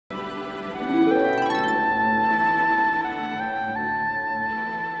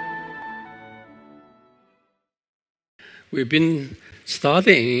we've been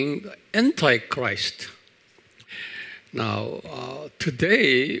studying Antichrist. Now,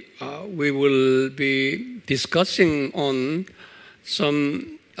 today we will be discussing on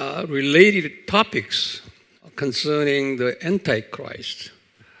some related topics concerning the Antichrist.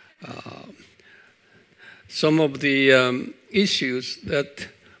 Some of the issues that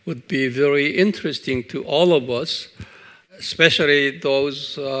would be very interesting to all of us, especially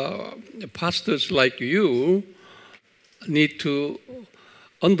those pastors like you, need to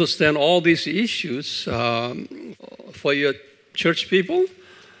understand all these issues for your church people.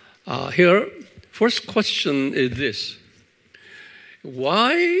 Here, first question is this.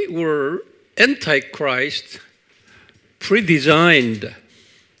 Why were Antichrist predesigned?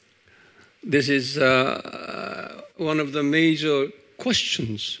 This is one of the major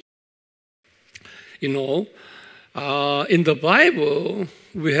questions. You know, in the Bible,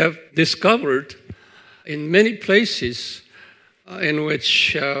 we have discovered in many places in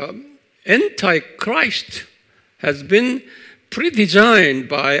which Antichrist has been predesigned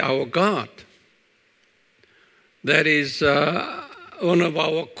by our God. That is one of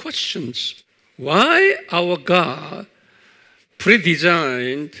our questions. Why our God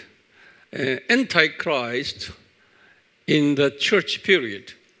predesigned Antichrist in the church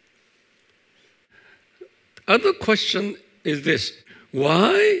period? Other question is this.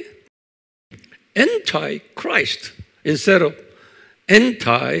 Why Antichrist instead of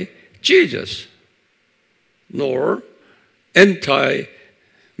anti-Jesus, nor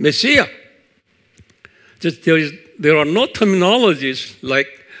anti-Messiah? There are no terminologies like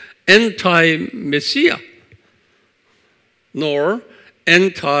anti-Messiah, nor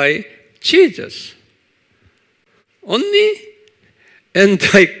anti-Jesus. Only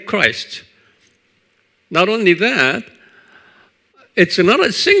Antichrist. Not only that, it's not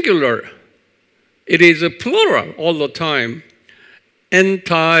a singular. It is a plural all the time.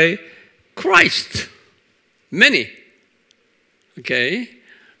 Antichrist. Many. Okay?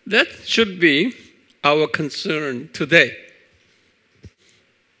 That should be our concern today.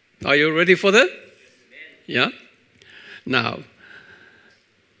 Are you ready for that? Yeah? Now,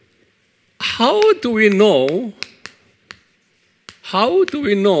 how do we know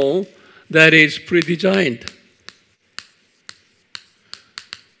that it's predesigned?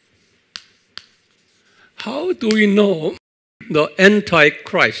 How do we know the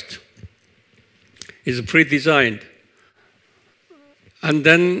Antichrist is predesigned? And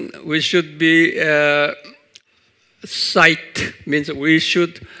then we should be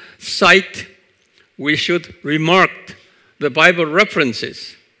we should remark the Bible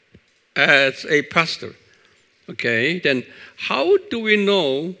references as a pastor. Okay, then how do we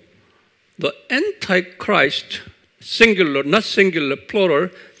know the Antichrist, singular, not singular, plural,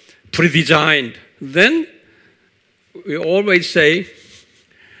 predesigned? Then we always say,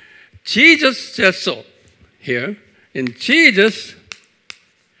 Jesus said so. Here, in Jesus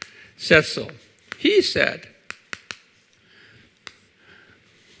said so. He said.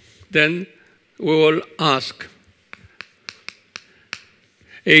 Then we will ask,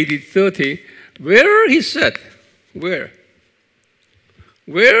 AD 30, where he said? Where?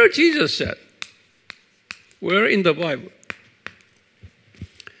 Where Jesus said? Where in the Bible?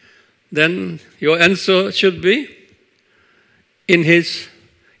 Then your answer should be in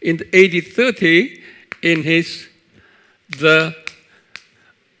AD 30, in the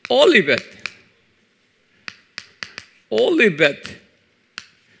Olivet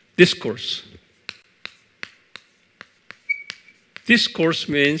discourse. Discourse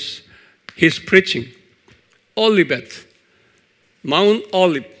means his preaching. Olivet, Mount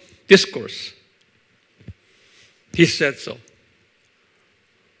Olive discourse. He said so.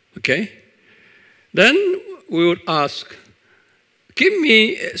 Okay? Then we would ask, give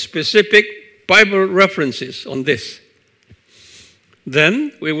me specific Bible references on this.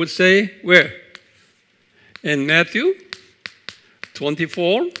 Then we would say, where? In Matthew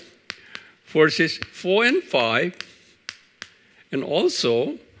 24, verses 4 and 5, and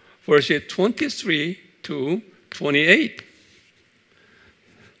also verses 23 to 28.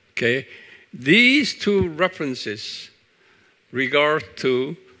 Okay? These two references regard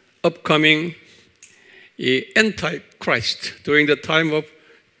to upcoming Antichrist during the time of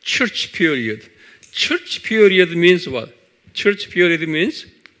church period. Church period means what? Church period means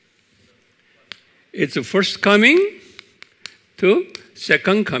it's the first coming to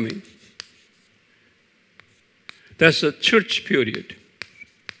second coming. That's a church period.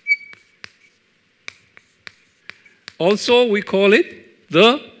 Also, we call it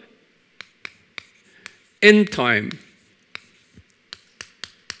the end time.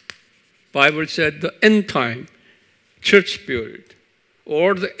 Bible said the end time. church period,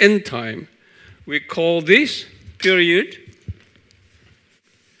 or the end time. We call this period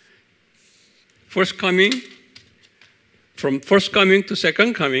first coming, from first coming to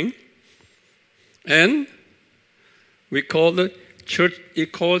second coming, and we call the church,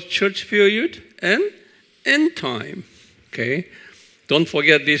 it calls church period and end time. Okay? Don't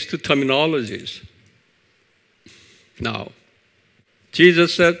forget these two terminologies. Now,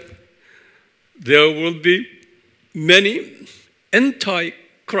 Jesus said there will be many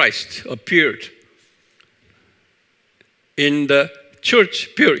Antichrists appeared in the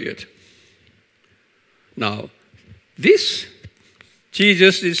church period. Now, this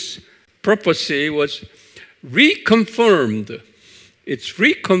Jesus' prophecy was reconfirmed. It's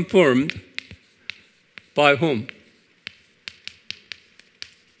reconfirmed by whom?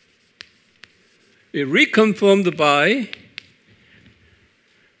 It reconfirmed by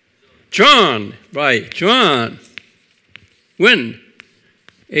John. Right, John. When?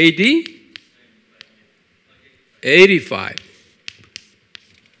 AD 85.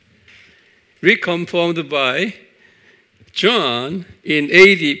 Reconfirmed by John in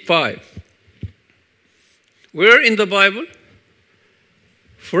 85. Where in the Bible?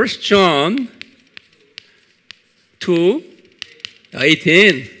 1 John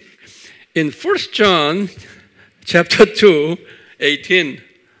 2:18. In 1 John chapter 2:18.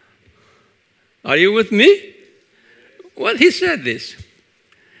 Are you with me? Well, he said this.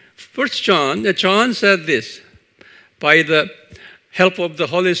 1 John said this by the help of the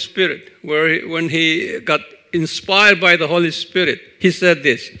Holy Spirit, when he got inspired by the Holy Spirit, he said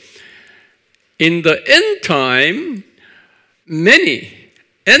this: in the end time, many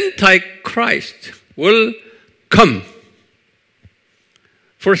Antichrists will come.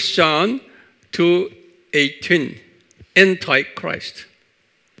 1 John 2:18, Antichrist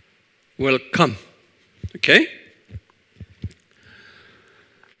will come. Okay?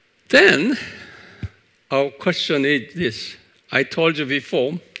 Then, our question is this. I told you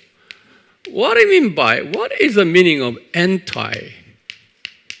before, what do you mean by, what is the meaning of anti?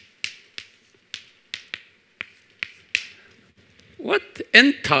 What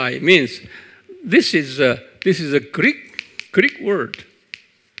anti means? This is a Greek word.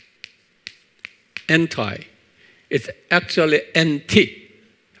 Anti. It's actually anti.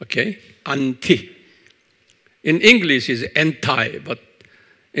 Okay? Anti. In English is anti, but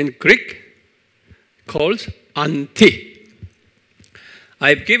in Greek calls anti.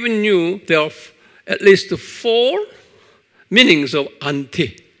 I've given you there are at least 4 meanings of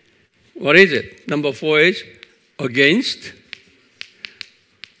anti. What is it? Number 4 is against.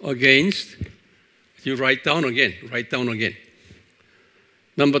 Against. You write down again. Write down again.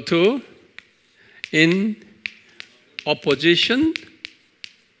 Number 2, in opposition.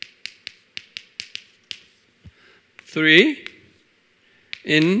 3,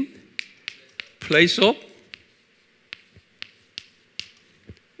 in place of.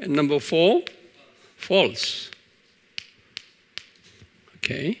 And number 4, false.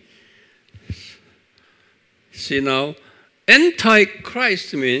 Okay. See now,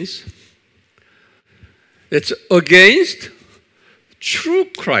 Antichrist means it's against true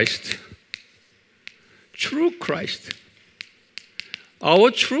Christ. True Christ.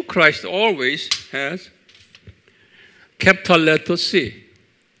 Our true Christ always has capital letter C.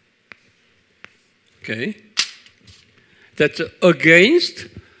 Okay? That's against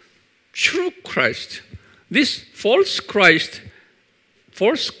true Christ. This false Christ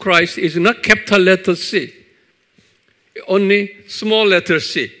is not capital letter C. Only small letter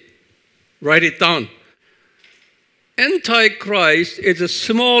C. Write it down. Antichrist is a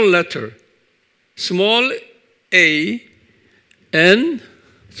small letter. Small a, and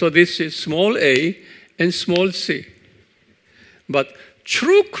so this is small a and small c. But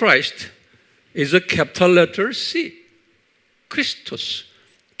true Christ is a capital letter C. Christus.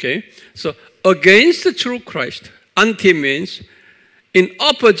 Okay? So against the true Christ, anti means in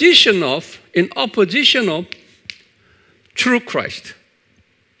opposition of true Christ,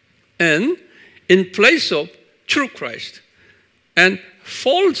 and in place of true Christ, and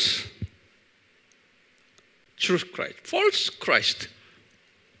false true Christ, false Christ.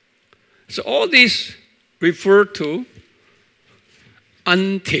 So all these refer to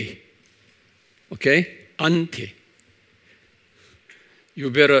anti. Okay? Anti. You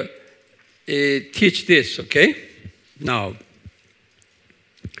better teach this, okay? Now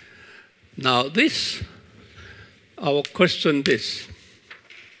this, our question this.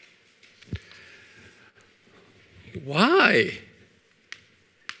 Why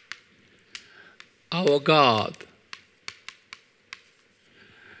our God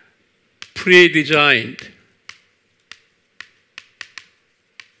predesigned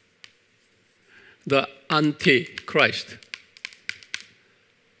the Antichrist.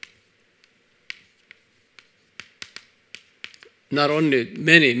 Not only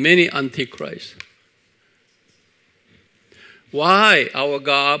many Antichrists. Why our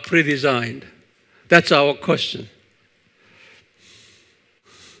God predesigned? That's our question.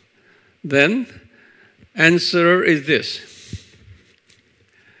 Then, answer is this.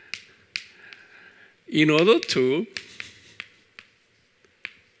 In order to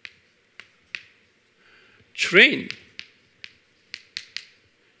train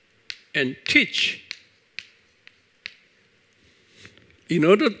and teach, in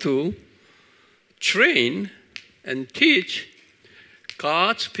order to train and teach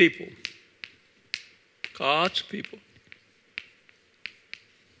God's people,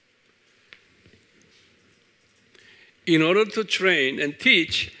 in order to train and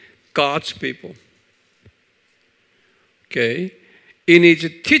teach God's people, okay, in his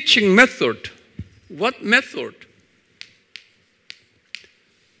teaching method. What method?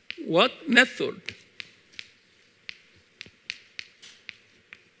 What method?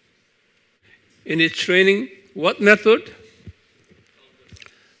 In his training, what method?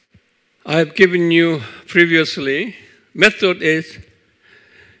 I have given you previously. Method is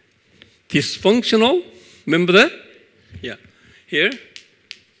dysfunctional. Remember that? Yeah. Here.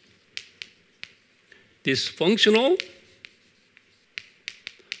 Dysfunctional.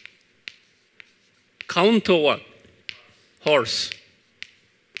 Counter what? Horse.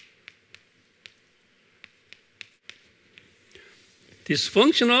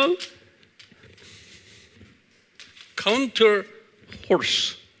 Dysfunctional. Counter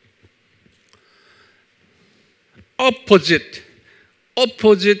horse. Opposite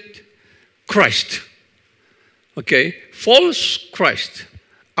Christ. Okay, false Christ.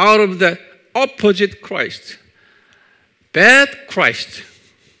 Out of the opposite Christ. Bad Christ.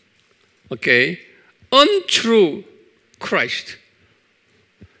 Okay, untrue Christ.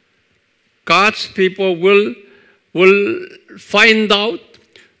 God's people will find out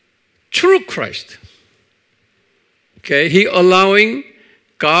true Christ. Okay,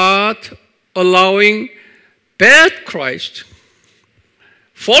 God allowing bad Christ,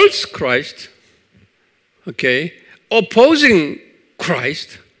 false Christ, okay, opposing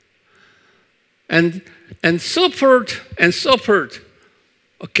Christ, and suffered,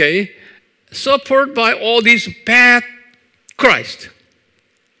 okay, suffered by all these bad Christ,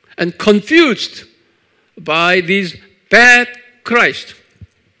 and confused by these bad Christ.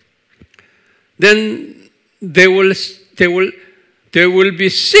 Then they will be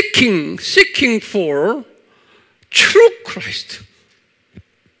seeking for true Christ.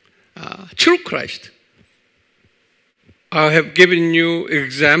 True Christ. I have given you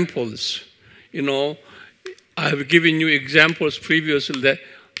examples. I have given you examples previously that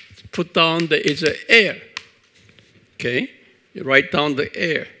put down the is an air. Okay? You write down the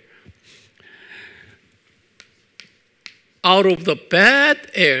air. Out of the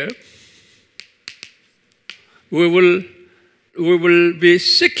bad air, we will be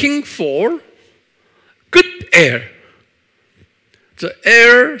seeking for good air. The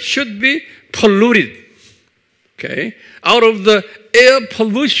air should be polluted. Okay? Out of the air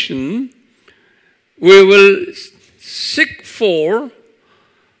pollution, we will seek for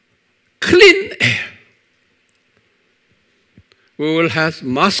clean air. We will have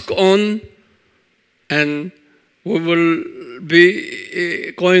mask on, and we will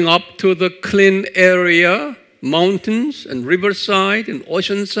be going up to the clean area, mountains and riverside and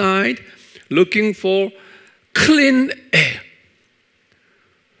oceanside, looking for clean air.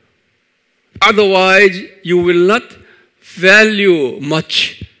 Otherwise, you will not value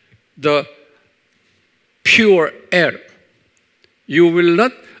much the pure air. You will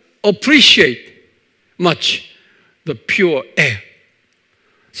not appreciate much the pure air.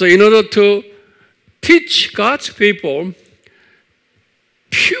 So in order to teach God's people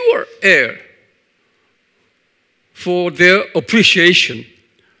pure air for their appreciation,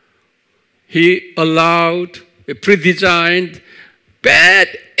 He allowed a predesigned bad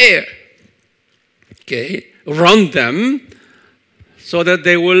air, okay, around them, so that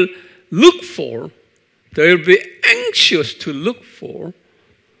they will be anxious to look for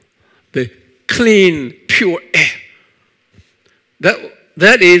the clean, pure air.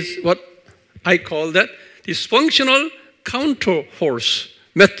 That is what I call that dysfunctional counter horse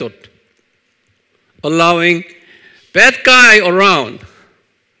method, allowing bad guy around,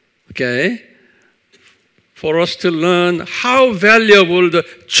 okay, for us to learn how valuable the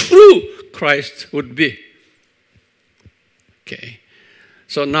true Christ would be. Okay,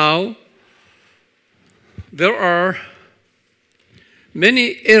 so now there are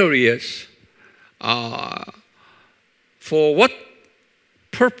many areas for what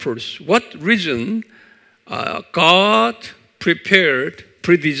purpose, what reason God prepared,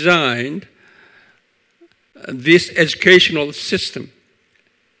 predesigned this educational system,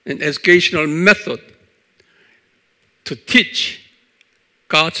 an educational method to teach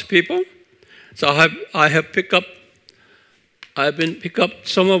God's people. So I've picked up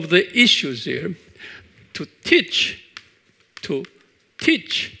some of the issues here to teach.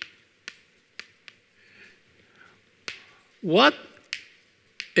 What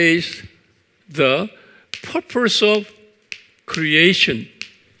is the purpose of creation?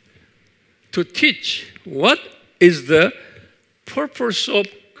 To teach what is the purpose of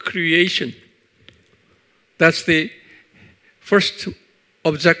creation. That's the first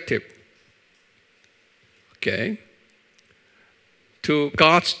objective. Okay? To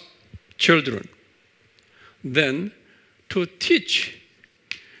God's children. Then to teach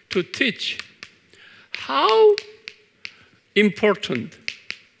how important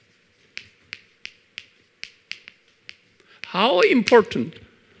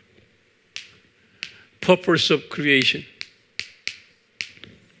purpose of creation.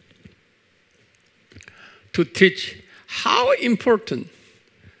 To teach how important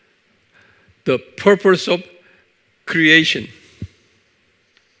the purpose of creation.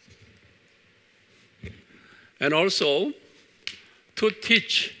 And also to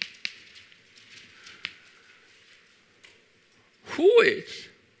teach who is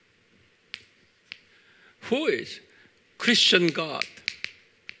Christian God.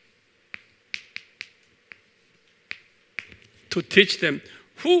 To teach them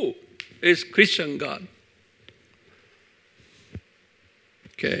who is Christian God.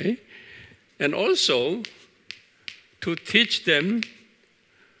 Okay? And also to teach them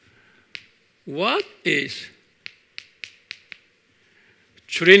what is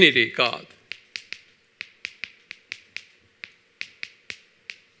Trinity God.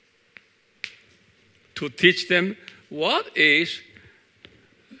 To teach them what is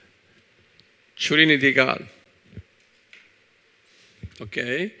Trinity God.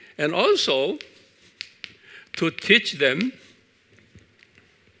 Okay? And also to teach them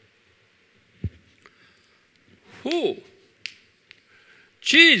who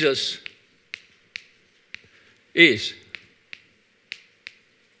Jesus is.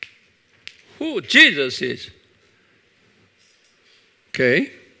 Who Jesus is.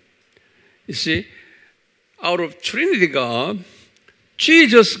 Okay? You see, out of Trinity God,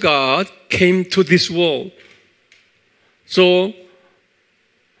 Jesus God came to this world. So,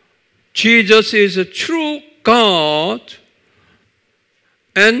 Jesus is a true God,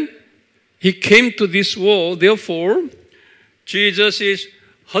 and He came to this world. Therefore, Jesus is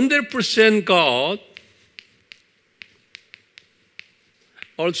 100% God,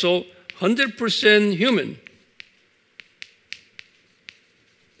 also 100% human.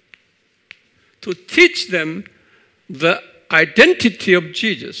 To teach them the identity of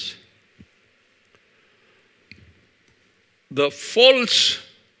Jesus. The false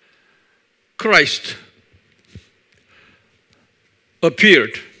Christ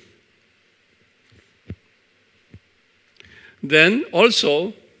appeared. Then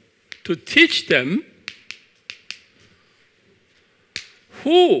also to teach them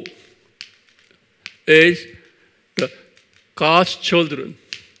who is God's children.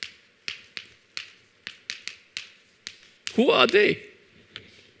 Who are they?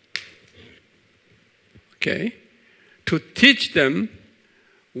 Okay. To teach them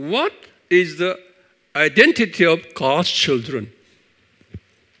what is the identity of God's children.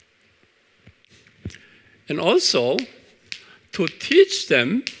 And also to teach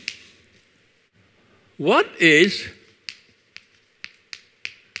them what is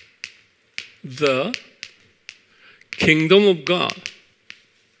the kingdom of God.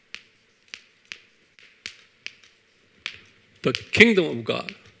 The kingdom of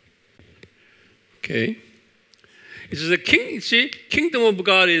God. Okay? It is the kingdom of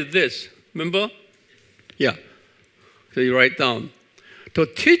God is this. Remember? Yeah. So you write down. To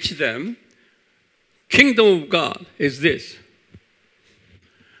teach them, kingdom of God is this.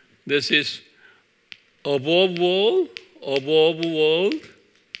 This is above world,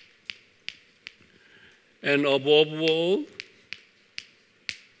 and above world.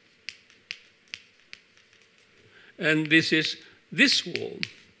 And this is this world.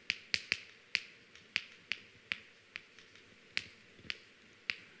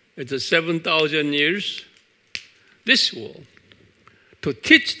 It's a 7,000 years, this world. To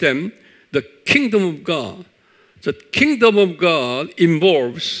teach them the kingdom of God. The kingdom of God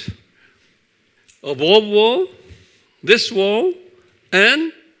involves above world, this world,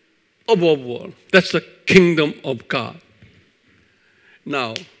 and above all. That's the kingdom of God.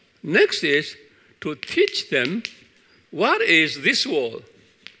 Now, next is to teach them what is this world.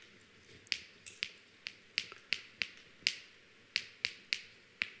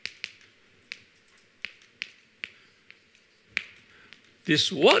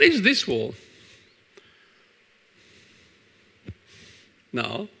 What is this world?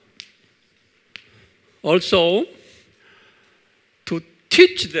 Now, also to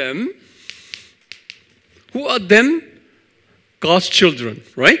teach them, who are them? God's children,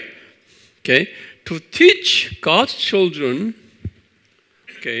 right? Okay, to teach God's children,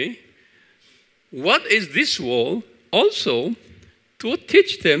 okay, what is this world? Also, to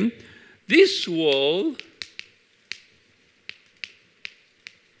teach them this world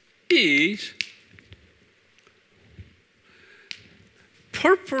is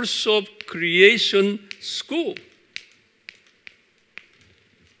purpose of creation school.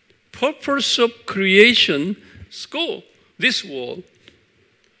 Purpose of creation school. This world.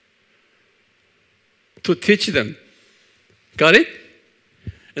 To teach them. Got it?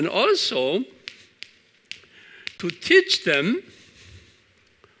 And also to teach them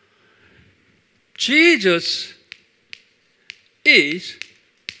Jesus is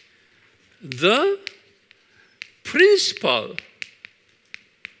the principal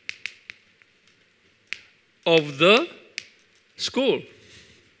of the school.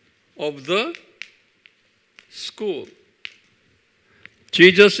 Of the school.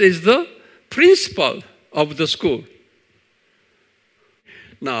 Jesus is the principal of the school.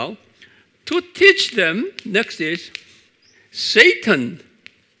 Now, to teach them, next is Satan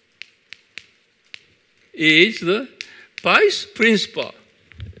is the vice principal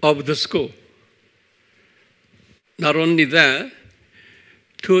of the school. Not only that,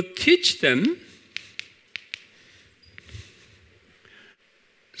 to teach them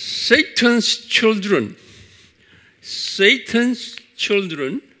Satan's children,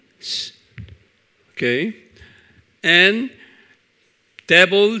 okay, and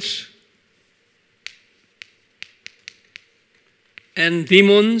devils and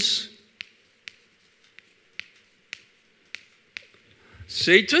demons,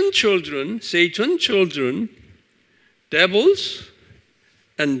 Satan's children, devils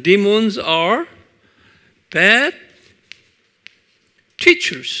and demons are bad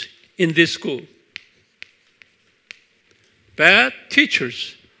teachers in this school. Bad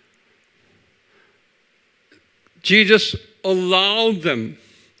teachers. Jesus allowed them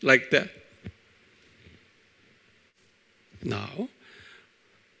like that. Now,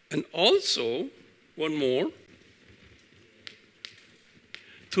 and also, one more,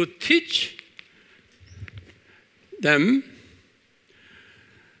 to teach them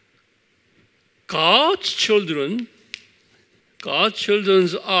God's children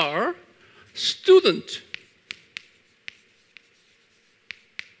are students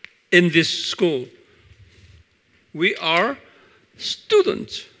in this school. We are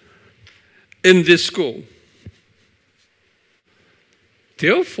students in this school.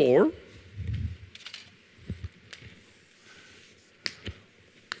 Therefore,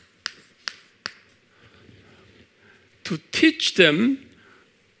 to teach them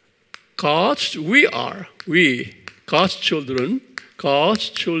God's children,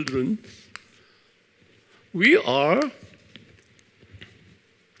 we are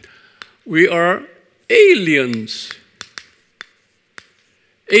aliens.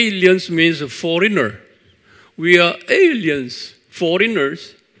 Aliens means a foreigner. We are aliens,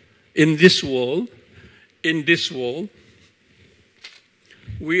 foreigners in this world.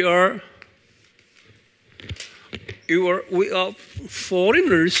 We are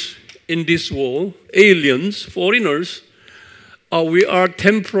foreigners in this world, aliens, foreigners. We are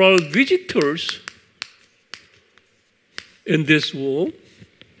temporal visitors in this world.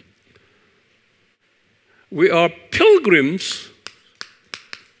 We are pilgrims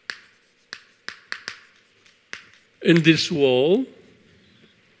in this world.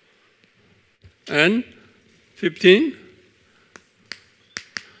 And 15,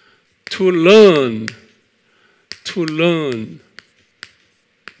 to learn.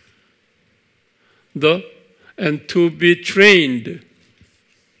 And to be trained.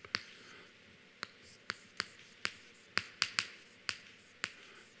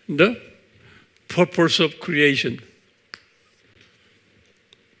 The purpose of creation.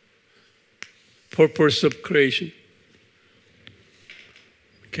 Purpose of creation.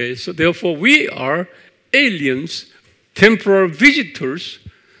 Okay, so therefore we are aliens, temporal visitors,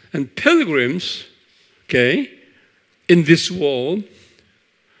 and pilgrims, okay, in this world,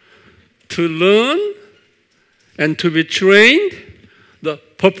 to learn and to be trained the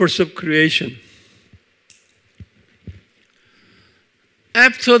purpose of creation.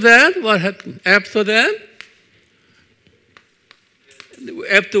 After that, what happened? After that,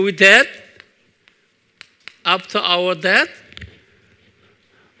 after we dead, after our death,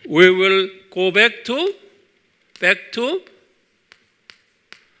 we will go back to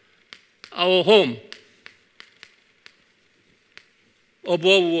our home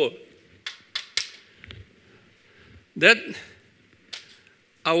above world. That,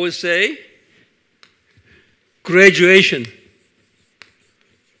 I would say, graduation.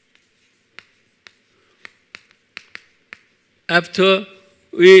 After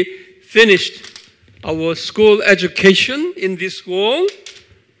we finished our school education in this world,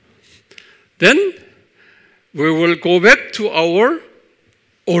 then we will go back to our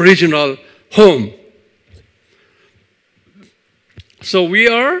original home. So we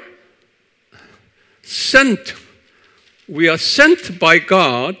are sent by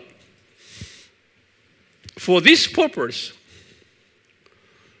God for this purpose,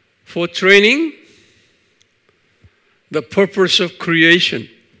 for training the purpose of creation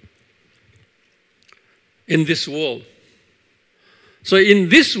in this world. So in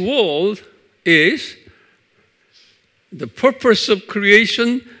this world is the purpose of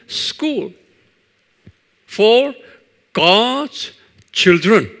creation school for God's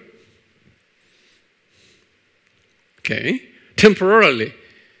children. Okay, temporarily.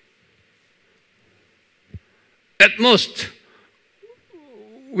 At most,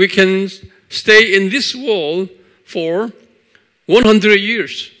 we can stay in this world for 100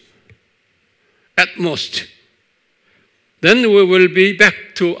 years, at most. Then we will be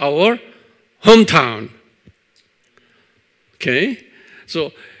back to our hometown. Okay?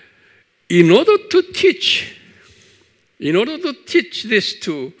 So, in order to teach this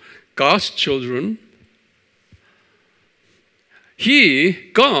to God's children,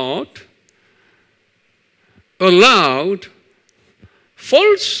 God allowed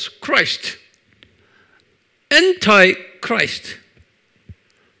false Christ, Antichrist,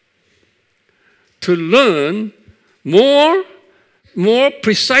 to learn more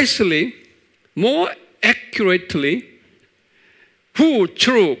precisely, more accurately who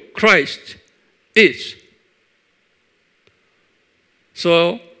true Christ is.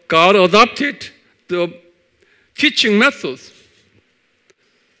 So God adopted the teaching methods,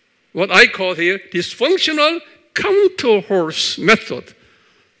 what I call here dysfunctional counter-horse method,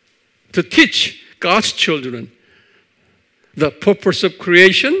 to teach God's children the purpose of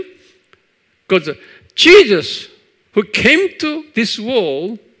creation. Because Jesus, who came to this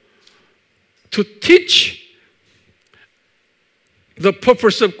world to teach the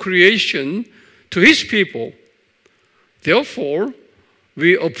purpose of creation to his people, therefore,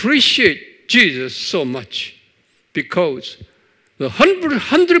 we appreciate Jesus so much, because the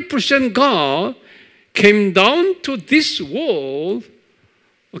 100% God came down to this world,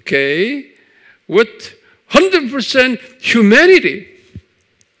 okay, with 100% humanity.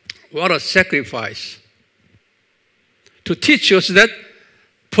 What a sacrifice to teach us that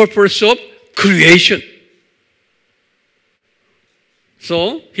purpose of creation.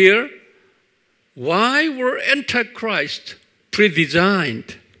 So here, why were Antichrist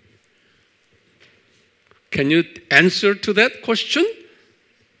predesigned? Can you answer to that question?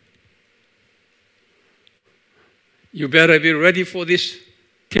 You better be ready for these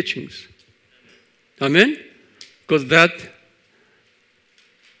teachings. Amen? Because that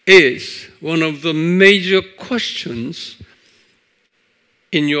is one of the major questions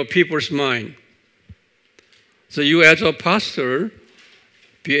in your people's mind. So you as a pastor,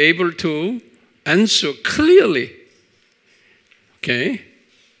 be able to answer clearly, okay,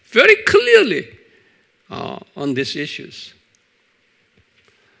 very clearly on these issues.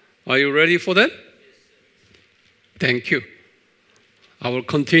 Are you ready for that? Thank you. I will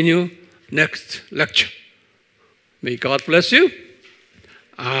continue next lecture. May God bless you.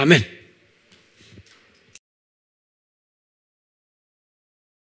 Amen.